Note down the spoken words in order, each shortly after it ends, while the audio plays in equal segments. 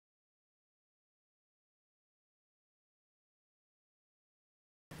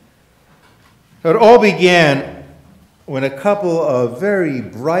It all began when a couple of very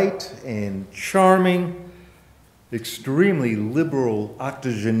bright and charming, extremely liberal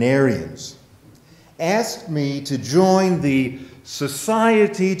octogenarians asked me to join the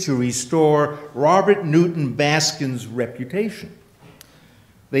Society to Restore Robert Newton Baskin's Reputation.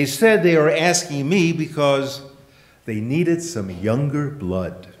 They said they were asking me because they needed some younger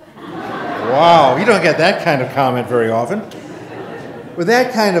blood. Wow, you don't get that kind of comment very often. With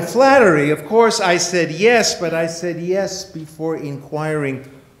that kind of flattery, of course, I said yes, but I said yes before inquiring,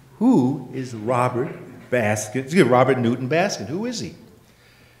 who is Robert Newton Baskin? Who is he?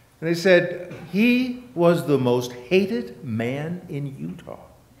 And they said, he was the most hated man in Utah.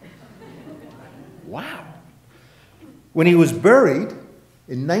 Wow. When he was buried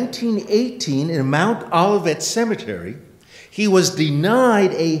in 1918 in Mount Olivet Cemetery, he was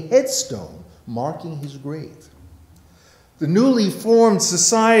denied a headstone marking his grave. The newly formed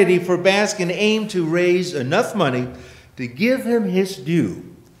Society for Baskin aimed to raise enough money to give him his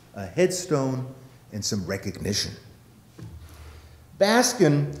due, a headstone and some recognition.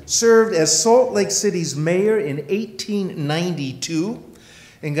 Baskin served as Salt Lake City's mayor in 1892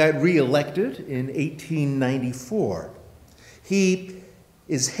 and got reelected in 1894. He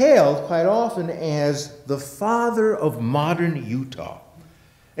is hailed quite often as the father of modern Utah.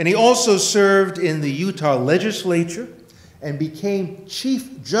 And he also served in the Utah legislature and became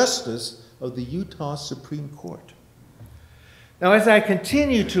Chief Justice of the Utah Supreme Court. Now, as I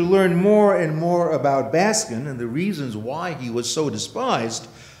continue to learn more and more about Baskin and the reasons why he was so despised,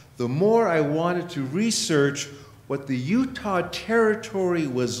 the more I wanted to research what the Utah Territory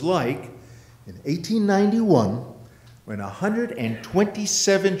was like in 1891 when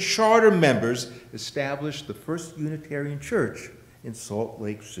 127 charter members established the first Unitarian church in Salt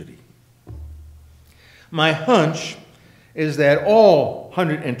Lake City. My hunch is that all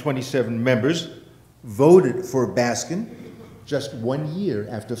 127 members voted for Baskin just 1 year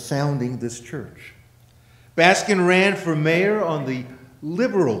after founding this church. Baskin ran for mayor on the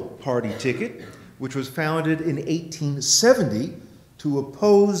Liberal Party ticket, which was founded in 1870 to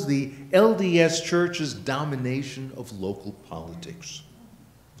oppose the LDS Church's domination of local politics.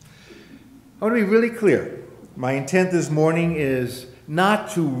 I want to be really clear. My intent this morning is not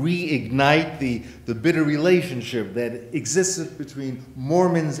to reignite the bitter relationship that existed between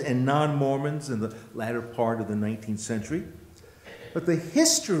Mormons and non-Mormons in the latter part of the 19th century. But the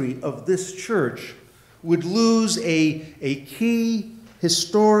history of this church would lose a key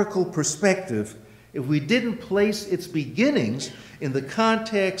historical perspective if we didn't place its beginnings in the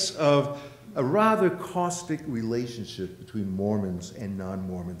context of a rather caustic relationship between Mormons and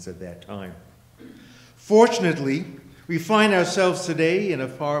non-Mormons at that time. Fortunately, we find ourselves today in a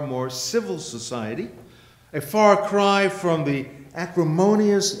far more civil society, a far cry from the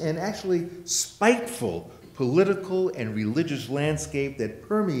acrimonious and actually spiteful political and religious landscape that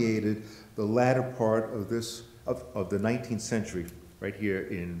permeated the latter part of the 19th century right here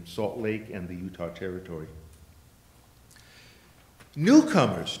in Salt Lake and the Utah Territory.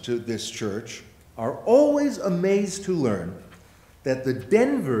 Newcomers to this church are always amazed to learn that the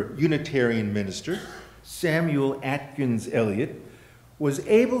Denver Unitarian minister, Samuel Atkins Elliott, was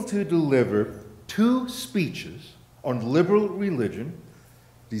able to deliver 2 speeches on liberal religion,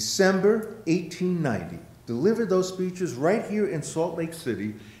 December 1890. Delivered those speeches right here in Salt Lake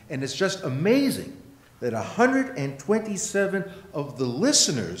City, and it's just amazing that 127 of the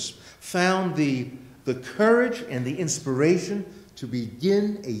listeners found the courage and the inspiration to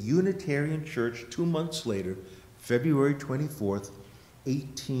begin a Unitarian church 2 months later, February 24th,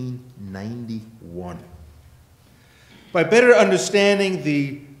 1891. By better understanding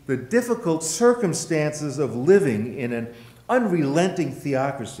the difficult circumstances of living in an unrelenting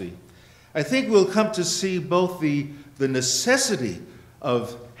theocracy, I think we'll come to see both the necessity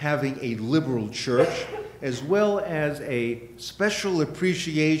of having a liberal church as well as a special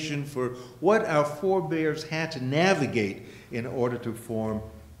appreciation for what our forebears had to navigate in order to form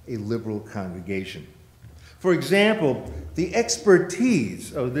a liberal congregation. For example, the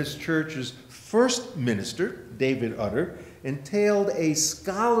expertise of this church's first minister, David Utter, entailed a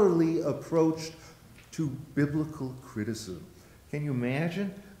scholarly approach to biblical criticism. Can you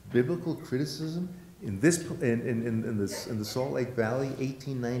imagine biblical criticism in the Salt Lake Valley,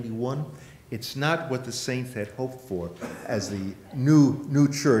 1891? It's not what the saints had hoped for as the new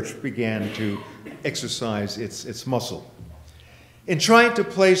church began to exercise its muscle. In trying to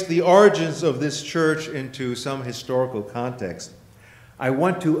place the origins of this church into some historical context, I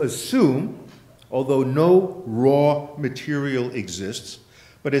want to assume, although no raw material exists,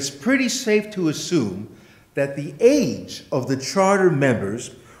 but it's pretty safe to assume that the age of the charter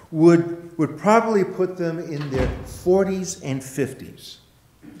members would would probably put them in their 40s and 50s.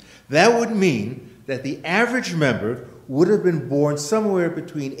 That would mean that the average member would have been born somewhere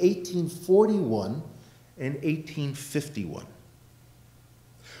between 1841 and 1851.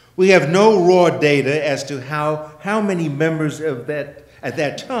 We have no raw data as to how many members of that at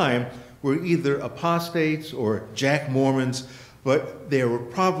that time were either apostates or Jack Mormons, but there were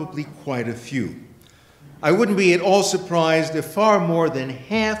probably quite a few. I wouldn't be at all surprised if far more than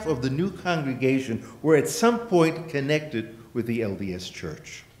half of the new congregation were at some point connected with the LDS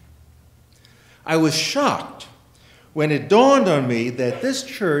Church. I was shocked when it dawned on me that this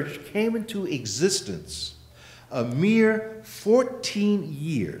church came into existence a mere 14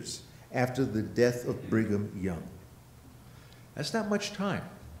 years after the death of Brigham Young. That's not much time.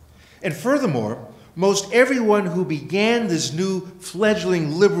 And furthermore, most everyone who began this new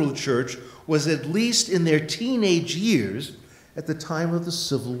fledgling liberal church was at least in their teenage years at the time of the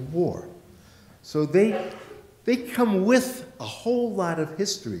Civil War. So they come with a whole lot of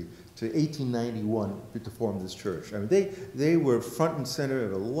history to 1891 to form this church. I mean, they were front and center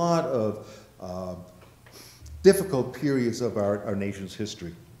of a lot of difficult periods of our nation's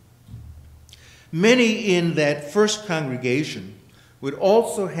history. Many in that first congregation would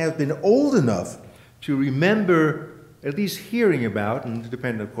also have been old enough to remember, at least hearing about, and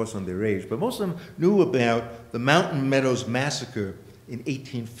depending, of course, on their age, but most of them knew about the Mountain Meadows Massacre in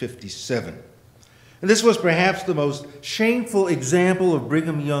 1857. And this was perhaps the most shameful example of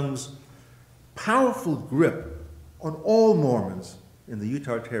Brigham Young's powerful grip on all Mormons in the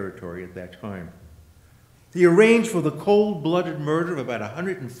Utah Territory at that time. He arranged for the cold-blooded murder of about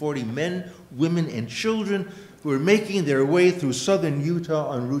 140 men, women, and children who were making their way through southern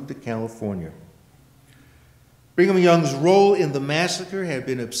Utah en route to California. Brigham Young's role in the massacre had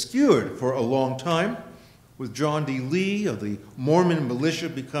been obscured for a long time, with John D. Lee of the Mormon militia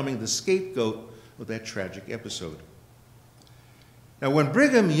becoming the scapegoat of that tragic episode. Now, when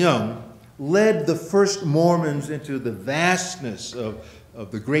Brigham Young led the first Mormons into the vastness of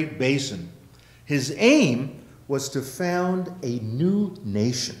the Great Basin, his aim was to found a new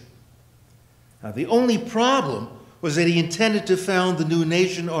nation. Now, the only problem was that he intended to found the new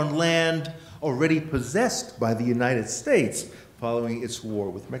nation on land already possessed by the United States following its war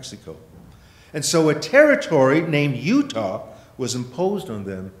with Mexico. And so a territory named Utah was imposed on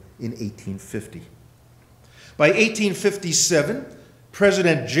them in 1850. By 1857,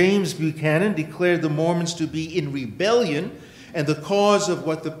 President James Buchanan declared the Mormons to be in rebellion and the cause of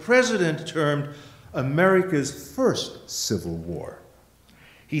what the president termed America's first Civil War.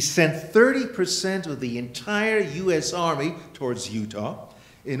 He sent 30% of the entire U.S. Army towards Utah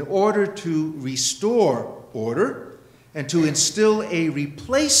in order to restore order and to instill a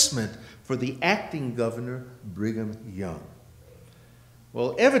replacement for the acting governor, Brigham Young.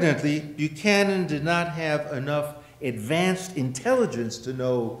 Well, evidently, Buchanan did not have enough advanced intelligence to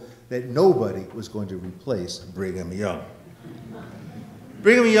know that nobody was going to replace Brigham Young.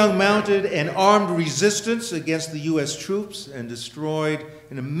 Brigham Young mounted an armed resistance against the U.S. troops and destroyed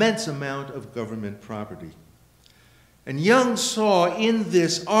an immense amount of government property. And Young saw in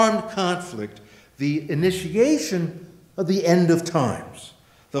this armed conflict the initiation of the end of times,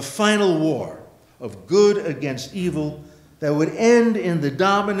 the final war of good against evil that would end in the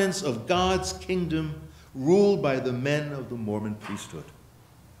dominance of God's kingdom ruled by the men of the Mormon priesthood.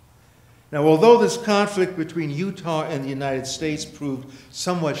 Now, although this conflict between Utah and the United States proved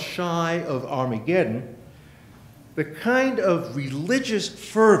somewhat shy of Armageddon, the kind of religious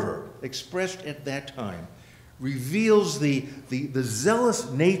fervor expressed at that time reveals the zealous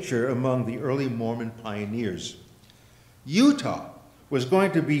nature among the early Mormon pioneers. Utah was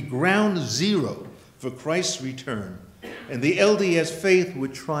going to be ground zero for Christ's return, and the LDS faith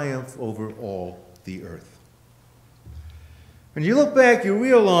would triumph over all the earth. When you look back, you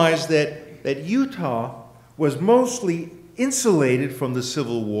realize that Utah was mostly insulated from the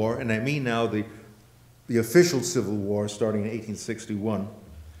Civil War, and I mean now the official Civil War starting in 1861.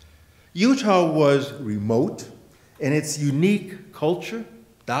 Utah was remote, and its unique culture,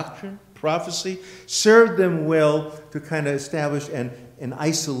 doctrine, prophecy served them well to kind of establish an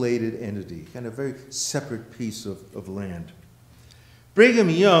isolated entity, kind of very separate piece of land. Brigham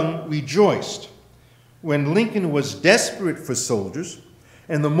Young rejoiced when Lincoln was desperate for soldiers,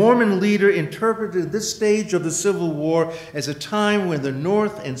 and the Mormon leader interpreted this stage of the Civil War as a time when the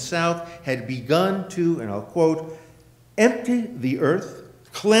North and South had begun to, and I'll quote, empty the earth,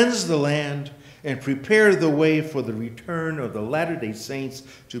 cleanse the land, and prepare the way for the return of the Latter-day Saints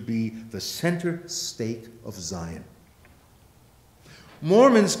to be the center stake of Zion.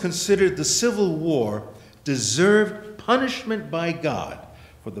 Mormons considered the Civil War deserved punishment by God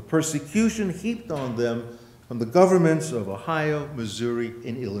for the persecution heaped on them from the governments of Ohio, Missouri,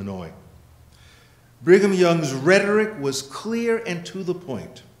 and Illinois. Brigham Young's rhetoric was clear and to the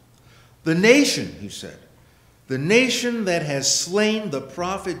point. The nation, he said, the nation that has slain the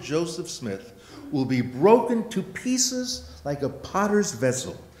prophet Joseph Smith will be broken to pieces like a potter's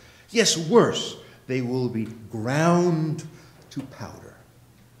vessel. Yes, worse, they will be ground to powder.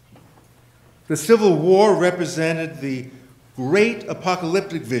 The Civil War represented the great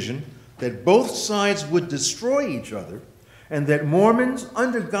apocalyptic vision that both sides would destroy each other, and that Mormons,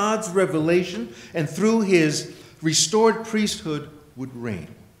 under God's revelation and through his restored priesthood, would reign.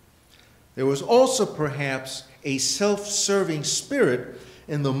 There was also perhaps a self-serving spirit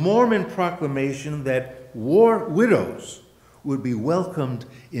in the Mormon proclamation that war widows would be welcomed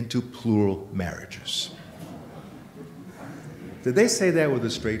into plural marriages. Did they say that with a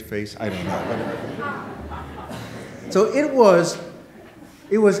straight face? I don't know. So it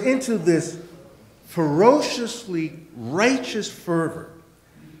was into this ferociously righteous fervor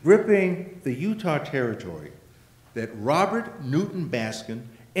gripping the Utah Territory that Robert Newton Baskin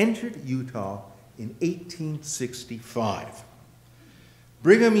entered Utah in 1865.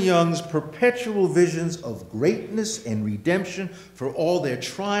 Brigham Young's perpetual visions of greatness and redemption for all their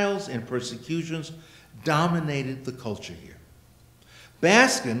trials and persecutions dominated the culture here.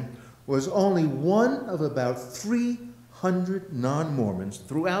 Baskin was only one of about 300 non-Mormons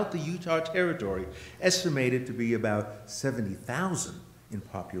throughout the Utah Territory, estimated to be about 70,000 in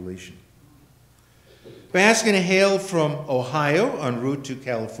population. Baskin hailed from Ohio en route to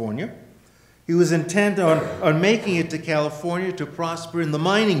California. He was intent on making it to California to prosper in the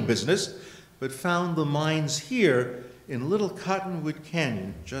mining business, but found the mines here in Little Cottonwood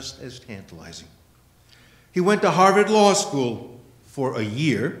Canyon just as tantalizing. He went to Harvard Law School for a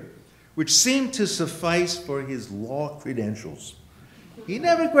year, which seemed to suffice for his law credentials. He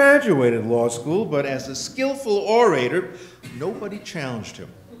never graduated law school, but as a skillful orator, nobody challenged him.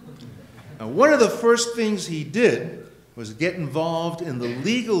 Now, one of the first things he did was get involved in the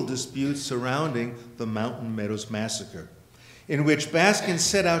legal disputes surrounding the Mountain Meadows Massacre, in which Baskin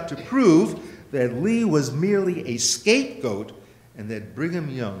set out to prove that Lee was merely a scapegoat and that Brigham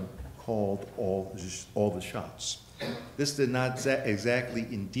Young called all the shots. This did not exactly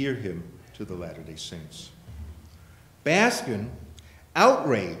endear him to the Latter-day Saints. Baskin,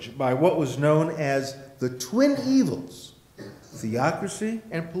 outraged by what was known as the twin evils, theocracy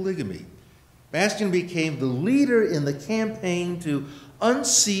and polygamy, Baskin became the leader in the campaign to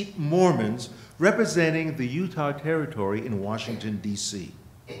unseat Mormons representing the Utah Territory in Washington, D.C.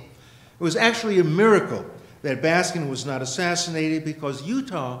 It was actually a miracle that Baskin was not assassinated, because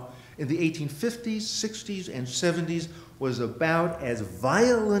Utah in the 1850s, 60s, and 70s was about as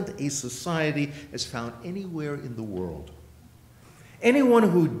violent a society as found anywhere in the world. Anyone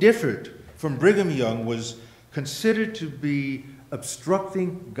who differed from Brigham Young was considered to be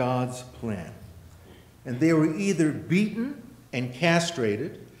obstructing God's plan. And they were either beaten and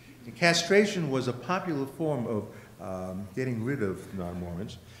castrated. And castration was a popular form of getting rid of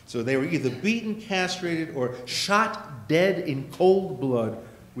non-Mormons. So they were either beaten, castrated, or shot dead in cold blood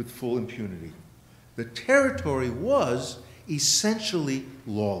with full impunity. The territory was essentially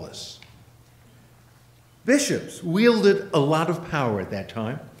lawless. Bishops wielded a lot of power at that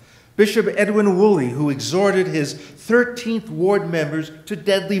time. Bishop Edwin Woolley, who exhorted his 13th Ward members to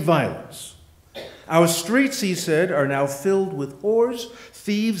deadly violence. Our streets, he said, are now filled with whores,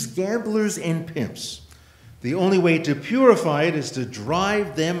 thieves, gamblers, and pimps. The only way to purify it is to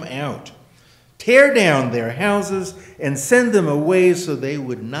drive them out, tear down their houses, and send them away so they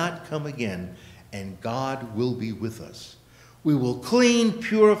would not come again, and God will be with us. We will clean,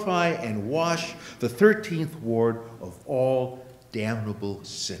 purify, and wash the 13th Ward of all damnable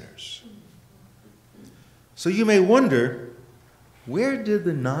sinners. So you may wonder, where did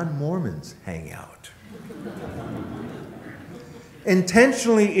the non-Mormons hang out?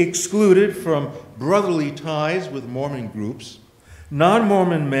 Intentionally excluded from brotherly ties with Mormon groups,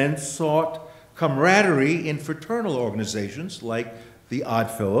 non-Mormon men sought camaraderie in fraternal organizations like the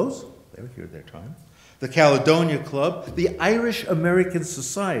Oddfellows, they were here at their time, the Caledonia Club, the Irish American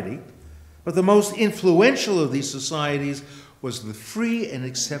Society, but the most influential of these societies was the Free and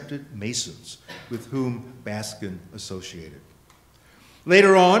Accepted Masons, with whom Baskin associated.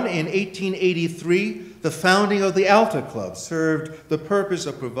 Later on, in 1883, the founding of the Alta Club served the purpose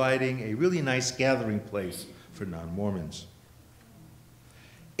of providing a really nice gathering place for non-Mormons.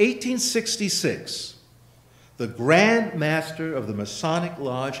 1866, the Grand Master of the Masonic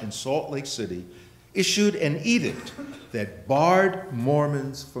Lodge in Salt Lake City issued an edict that barred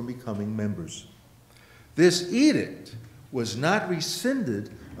Mormons from becoming members. This edict was not rescinded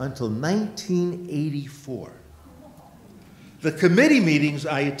until 1984. The committee meetings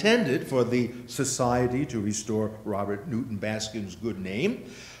I attended for the Society to Restore Robert Newton Baskin's Good Name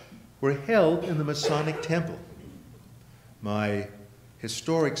were held in the Masonic Temple. My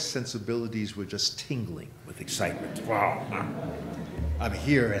historic sensibilities were just tingling with excitement. Wow, I'm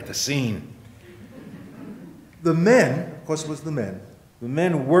here at the scene. The men, of course it was the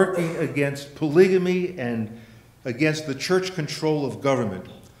men working against polygamy and against the church control of government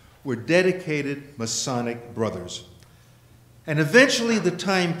were dedicated Masonic brothers. And eventually the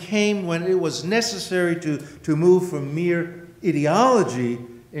time came when it was necessary to move from mere ideology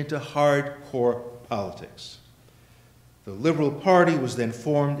into hardcore politics. The Liberal Party was then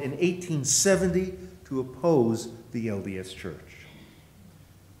formed in 1870 to oppose the LDS Church.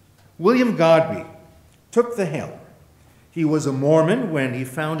 William Godbey took the helm. He was a Mormon when he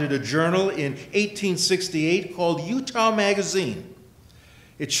founded a journal in 1868 called Utah Magazine.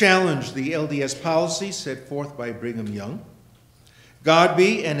 It challenged the LDS policy set forth by Brigham Young.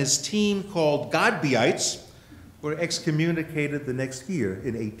 Godbey and his team, called Godbeyites, were excommunicated the next year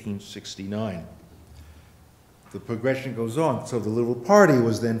in 1869. The progression goes on. So the Liberal Party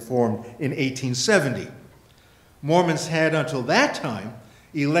was then formed in 1870. Mormons had, until that time,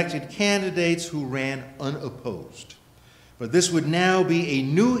 elected candidates who ran unopposed. But this would now be a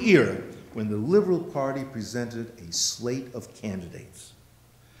new era when the Liberal Party presented a slate of candidates.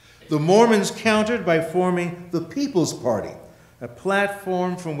 The Mormons countered by forming the People's Party, a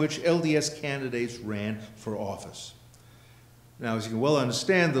platform from which LDS candidates ran for office. Now, as you can well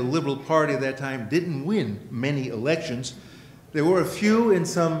understand, the Liberal Party at that time didn't win many elections. There were a few in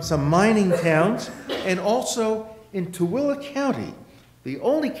some mining towns, and also in Tooele County, the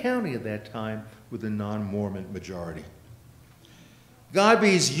only county at that time with a non-Mormon majority.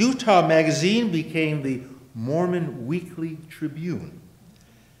 Godbey's Utah Magazine became the Mormon Weekly Tribune.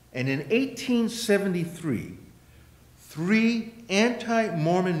 And in 1873, 3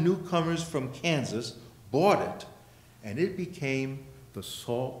 anti-Mormon newcomers from Kansas bought it, and it became the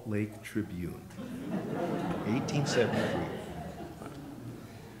Salt Lake Tribune. 1873.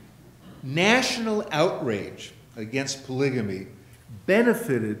 National outrage against polygamy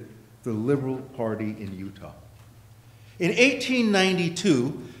benefited the Liberal Party in Utah. In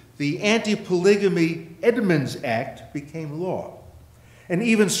 1892, the Anti-Polygamy Edmunds Act became law. An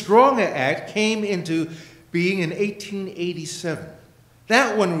even stronger act came into being in 1887.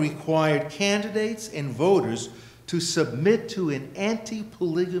 That one required candidates and voters to submit to an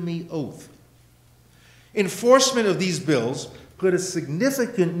anti-polygamy oath. Enforcement of these bills put a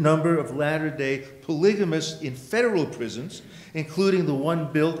significant number of Latter-day polygamists in federal prisons, including the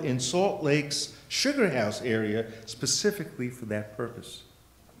one built in Salt Lake's Sugar House area specifically for that purpose.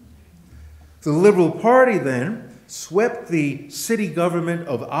 The Liberal Party then swept the city government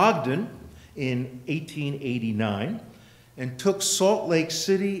of Ogden in 1889 and took Salt Lake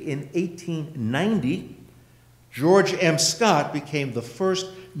City in 1890. George M. Scott became the first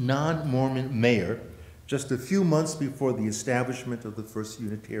non-Mormon mayor just a few months before the establishment of the First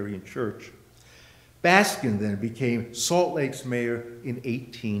Unitarian Church. Baskin then became Salt Lake's mayor in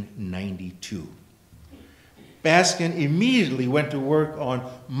 1892. Baskin immediately went to work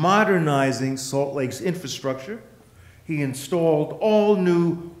on modernizing Salt Lake's infrastructure. He installed all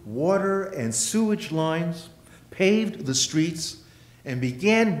new water and sewage lines, paved the streets, and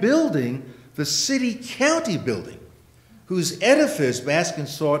began building the city-county building, whose edifice Baskin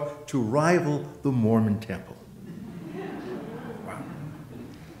sought to rival the Mormon temple. Wow.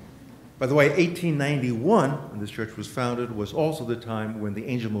 By the way, 1891, when this church was founded, was also the time when the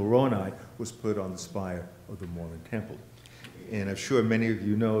angel Moroni was put on the spire of the Mormon temple. And I'm sure many of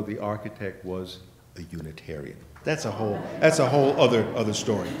you know the architect was a Unitarian. That's a whole other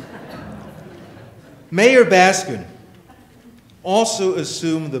story. Mayor Baskin also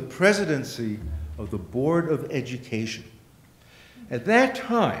assumed the presidency of the Board of Education. At that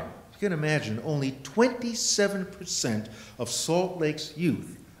time, you can imagine, only 27% of Salt Lake's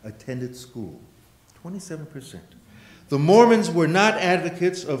youth attended school. 27%. The Mormons were not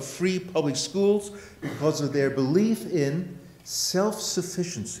advocates of free public schools because of their belief in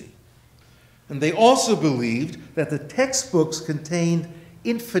self-sufficiency. And they also believed that the textbooks contained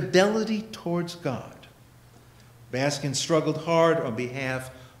infidelity towards God. Baskin struggled hard on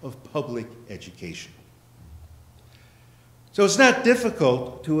behalf of public education. So it's not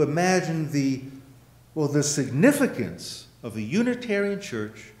difficult to imagine the significance of a Unitarian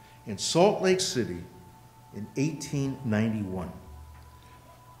church in Salt Lake City in 1891.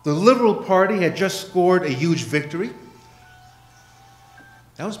 The Liberal Party had just scored a huge victory.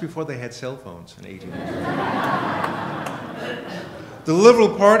 That was before they had cell phones in 1891. The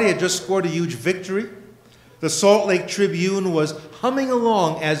Liberal Party had just scored a huge victory. The Salt Lake Tribune was humming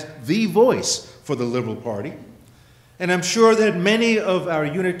along as the voice for the Liberal Party. And I'm sure that many of our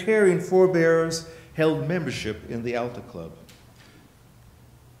Unitarian forebears held membership in the Alta Club.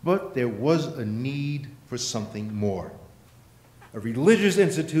 But there was a need for something more. A religious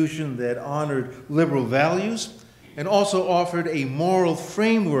institution that honored liberal values and also offered a moral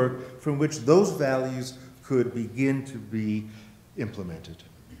framework from which those values could begin to be implemented.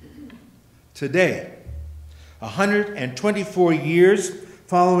 Today, 124 years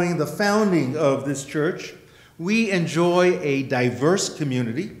following the founding of this church, we enjoy a diverse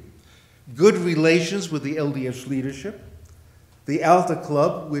community, good relations with the LDS leadership, the Alta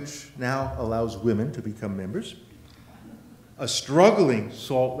Club, which now allows women to become members, a struggling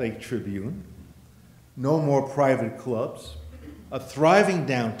Salt Lake Tribune, no more private clubs, a thriving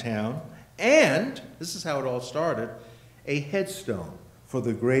downtown, and, this is how it all started, a headstone for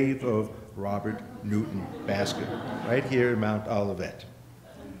the grave of Robert Newton Basket, right here in Mount Olivet.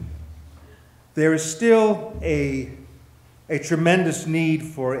 There is still a tremendous need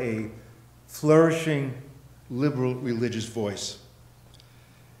for a flourishing liberal religious voice.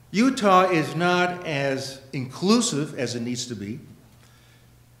 Utah is not as inclusive as it needs to be,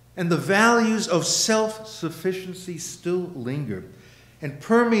 and the values of self-sufficiency still linger and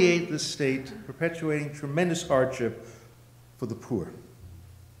permeate the state, perpetuating tremendous hardship for the poor.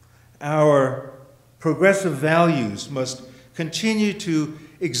 Our progressive values must continue to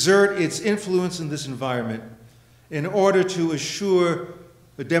exert its influence in this environment in order to assure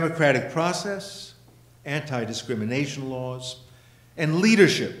a democratic process, anti-discrimination laws, and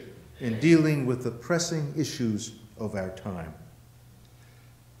leadership in dealing with the pressing issues of our time.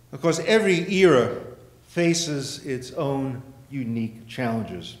 Of course, every era faces its own unique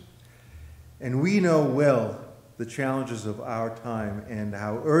challenges, and we know well the challenges of our time and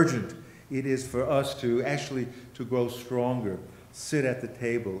how urgent it is for us to actually to grow stronger, sit at the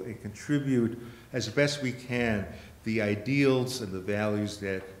table, and contribute as best we can the ideals and the values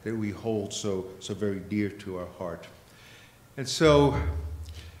that we hold so very dear to our heart. And so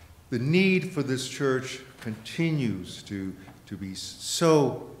the need for this church continues to be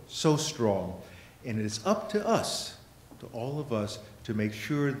so strong, and it is up to us, to all of us, to make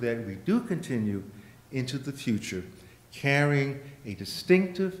sure that we do continue into the future carrying a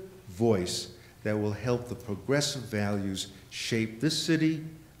distinctive voice that will help the progressive values shape this city,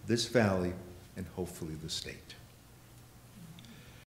 this valley, and hopefully the state.